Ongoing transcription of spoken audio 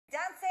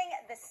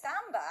the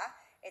Samba,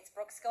 it's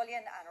Brooke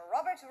Scullion and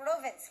Robert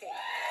Rowinski.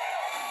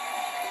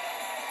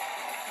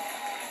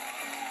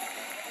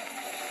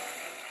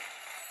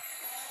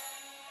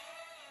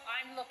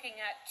 I'm looking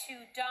at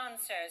two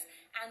dancers,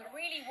 and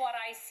really what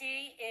I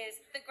see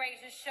is the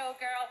greatest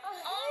showgirl on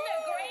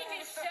the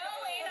greatest show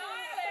in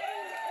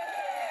Ireland.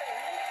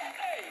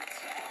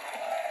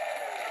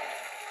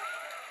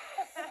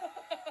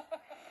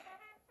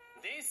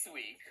 This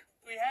week,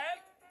 we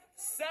have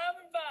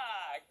Samba.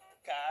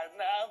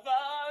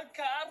 Carnaval,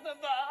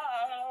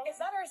 Carnaval. Is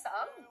that our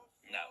song?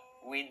 No,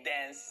 we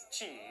dance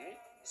to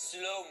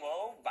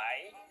Slo-Mo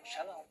by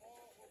Chanel.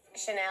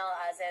 Chanel,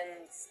 as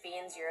in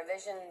Spain's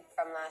Eurovision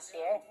from last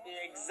year.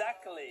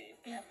 Exactly.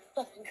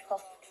 Oh, God.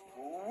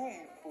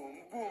 Boom,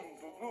 boom, boom,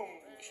 boom, boom.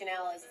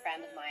 Chanel is a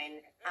friend of mine,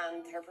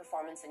 and her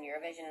performance in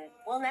Eurovision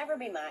will never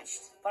be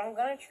matched. But I'm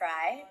going to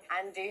try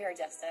and do her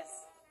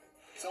justice.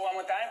 So one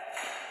more time.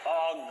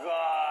 Oh,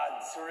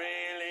 God,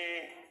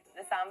 really?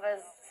 The samba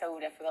is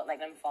so difficult,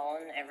 like I'm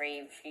falling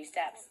every few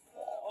steps.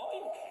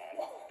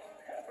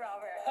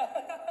 Robert.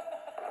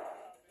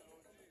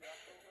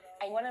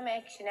 I want to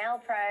make Chanel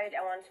proud.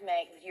 I want to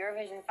make the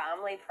Eurovision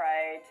family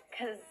proud,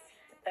 because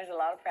there's a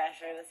lot of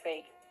pressure this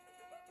week.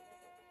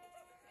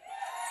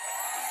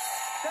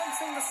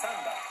 Dancing the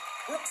Samba,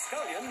 Brooke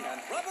Scullion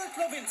and Robert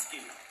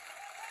Rowinski.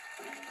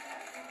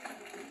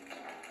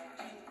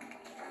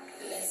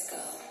 Let's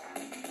go.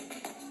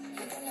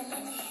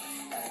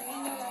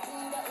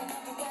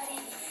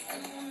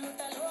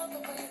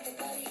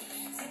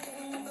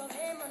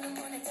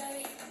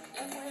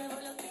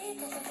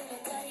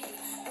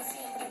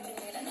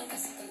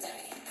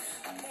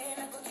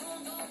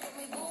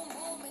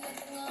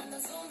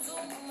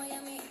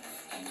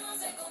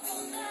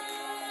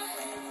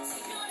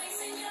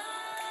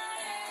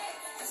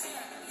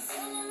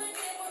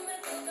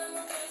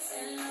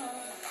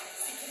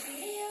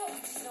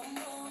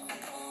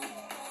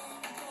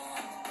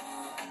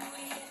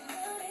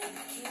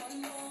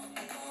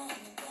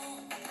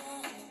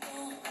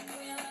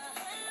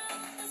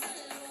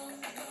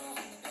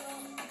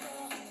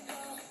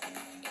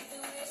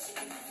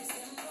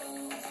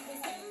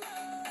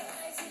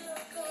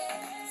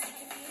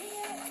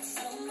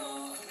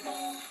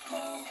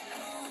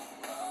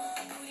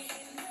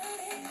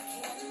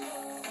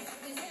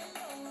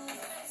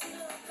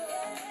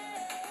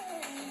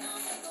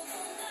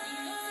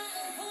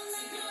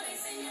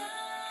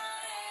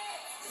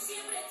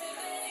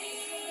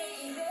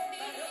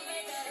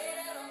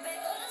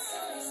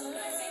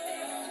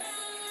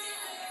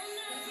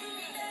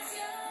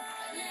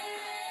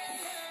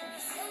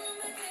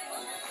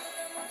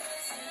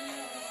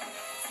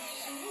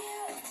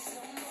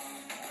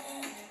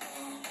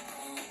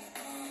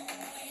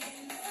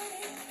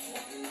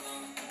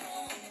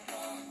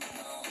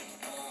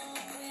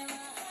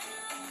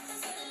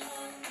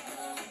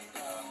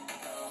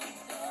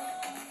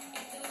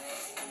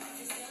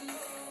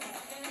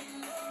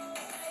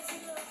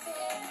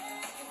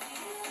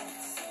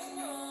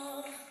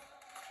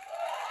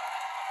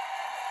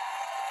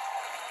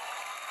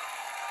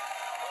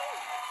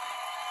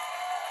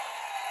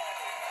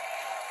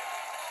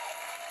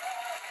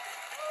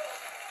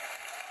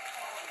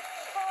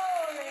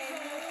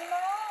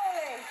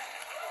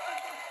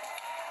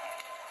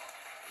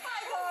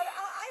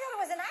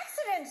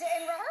 In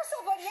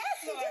rehearsal, but yes,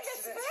 he did the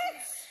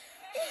splits.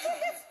 He did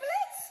the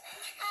splits.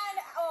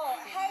 And oh,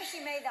 how she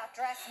made that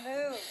dress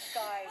move,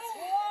 guys.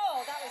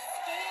 Whoa, that was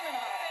steaming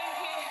hot. Thank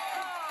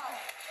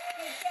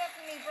you. You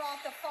definitely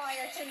brought the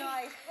fire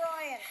tonight,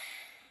 Brian.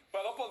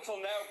 Well, up until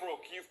now,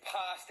 Brooke, you've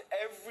passed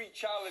every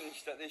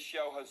challenge that this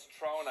show has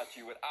thrown at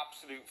you with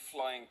absolute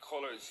flying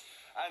colours.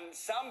 And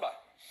Samba,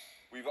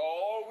 we've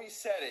always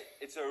said it,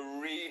 it's a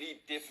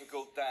really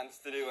difficult dance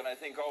to do, and I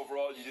think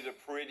overall you did a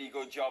pretty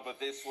good job of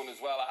this one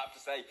as well, I have to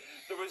say.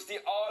 There was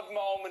the odd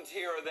moment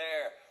here or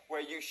there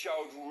where you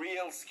showed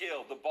real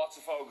skill, the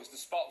bottifogus, the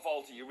spot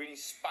vaulting, you really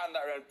span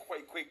that around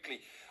quite quickly.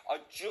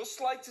 I'd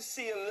just like to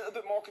see a little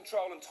bit more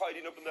control and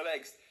tidying up in the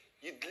legs.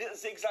 You little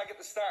zigzag at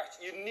the start.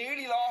 You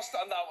nearly lost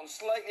on that one,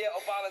 slightly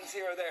out of balance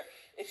here or there.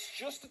 It's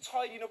just the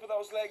tidying up of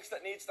those legs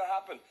that needs to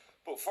happen.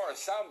 But for a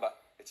Samba,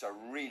 it's a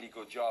really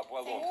good job.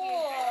 Well done.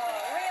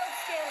 Real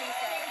skill, he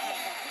said.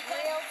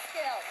 Real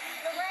skill.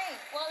 Lorraine.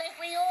 Well, if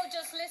we all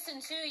just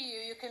listen to you,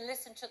 you can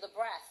listen to the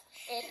breath.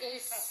 It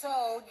is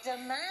so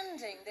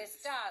demanding, this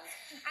dance.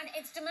 And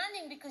it's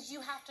demanding because you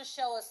have to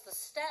show us the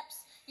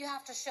steps, you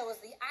have to show us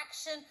the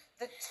action,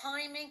 the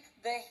timing,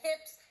 the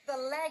hips, the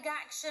leg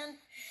action.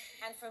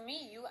 And for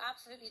me, you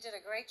absolutely did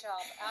a great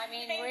job. I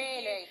mean,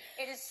 really,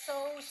 it is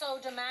so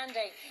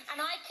demanding.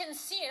 And I can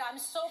see it. I'm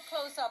so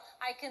close up,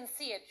 I can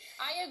see it.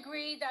 I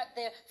agree that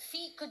the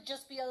feet could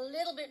just be a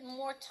little bit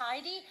more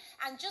tidy.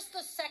 And just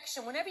the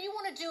section, whenever you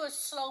want to do a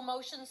slow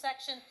motion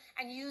section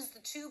and use the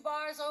 2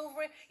 bars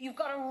over it, you've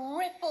got to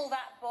ripple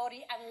that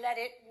body and let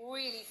it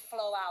really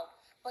flow out.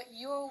 But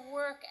your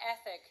work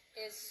ethic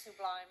is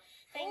sublime.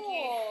 Thank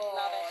you.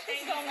 Love it.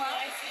 It's going well.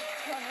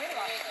 It's going really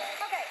well.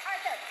 Okay,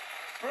 Arthur.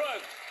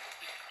 Brooke.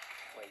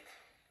 Wait.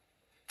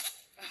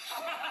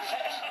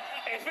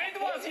 If it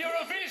was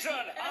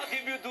Eurovision, I'll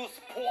give you those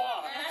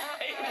points.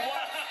 It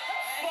was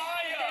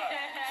fire!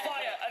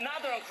 Fire!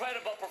 Another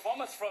incredible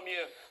performance from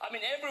you. I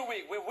mean, every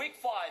week, we're week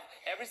 5.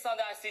 Every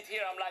Sunday I sit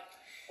here, I'm like,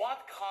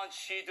 what can't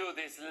she do,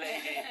 this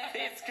lady?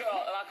 This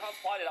girl, and I can't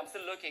find it. I'm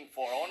still looking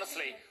for her,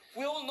 honestly.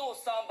 We all know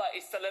Samba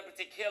is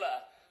celebrity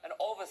killer, and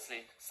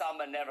obviously,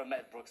 Samba never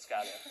met Brooke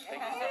Scullion.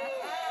 Thank you so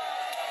much.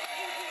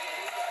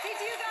 Did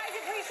you guys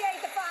appreciate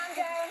the fan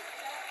down?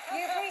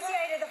 You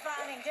appreciated the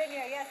fanning, didn't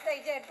you? Yes, they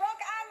did.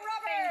 Brooke and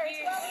Robert. Thank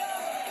you. Well done.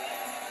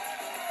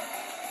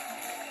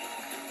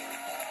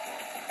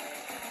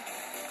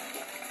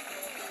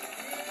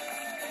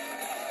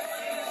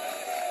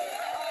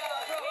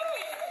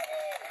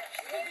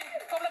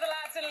 Couple of the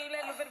lads did a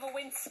little bit of a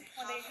wince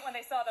when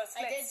they saw those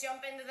I splits. did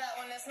jump into that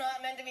one. It's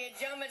not meant to be a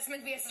jump, it's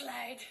meant to be a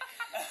slide.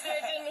 So I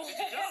didn't.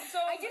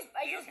 I just,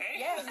 okay?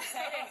 yeah, I'm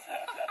excited.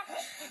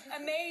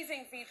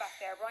 Amazing feedback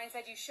there. Brian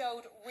said you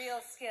showed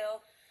real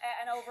skill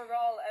and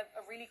overall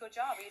a really good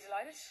job. Are you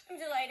delighted? I'm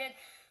delighted.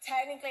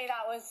 Technically,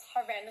 that was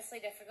horrendously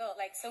difficult,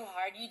 like so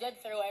hard. You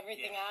did throw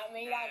everything at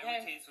me that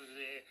time. It was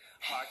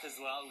hard as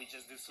well. We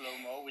just do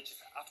Slo-Mo, which is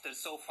after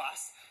so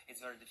fast,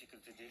 it's very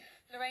difficult to do.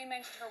 Lorraine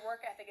mentioned her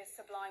work ethic is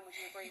sublime. Would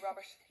you agree,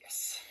 Robert?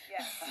 Yes.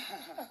 Yes.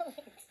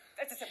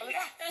 It's as simple as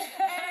that.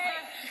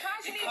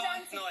 Casually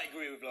dancing. No, I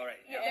agree with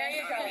Lorraine. Yeah, there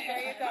you go.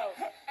 There you go.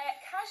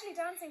 Casually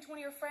dancing to one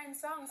of your friend's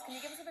songs. Can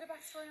you give us a bit of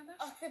backstory on that?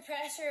 Oh, the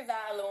pressure of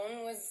that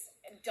alone was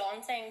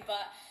daunting,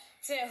 but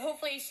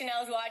hopefully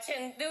Chanel's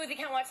watching, though they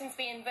can't watch in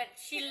Spain, but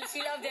she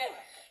loved it.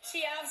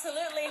 She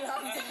absolutely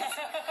loved it.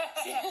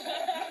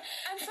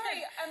 I'm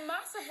sorry, a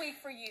massive week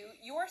for you.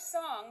 Your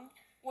song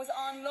was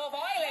on Love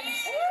Island.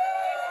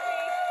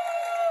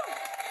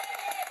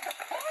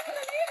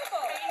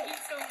 Unbelievable. Thank you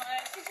so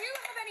much. Did you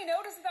have any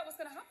notice that was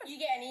going to happen? You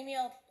get an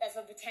email as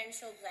a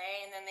potential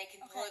play, and then they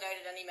can pull it out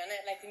at any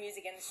minute, like the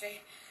music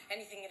industry.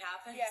 Anything can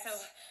happen. Yes. So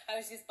I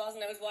was just buzzing.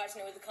 I was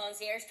watching it with the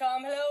concierge.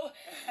 Tom, hello.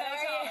 How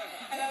are you?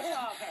 Hello,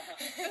 Tom.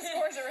 The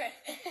scores are in.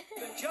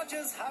 The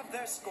judges have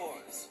their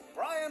scores.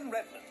 Brian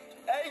Redmond,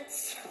 8.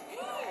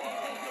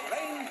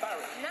 Lorraine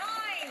Barry,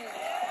 9.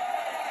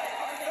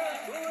 Arthur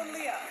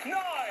Guran-Leah, 9!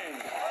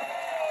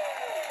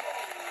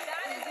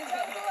 That is a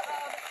total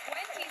of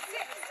 26.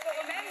 But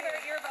remember,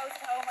 your votes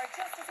at home are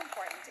just as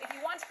important. If you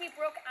want to keep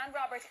Brooke and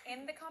Robert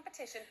in the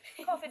competition,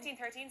 call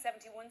 1513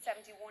 71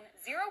 71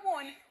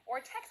 01 or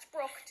text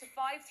Brooke to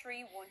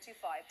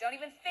 53125. Don't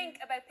even think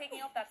about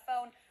picking up that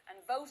phone and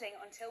voting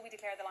until we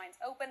declare the lines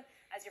open,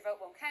 as your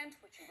vote won't count,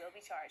 which you will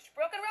be charged.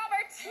 Brooke and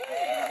Robert!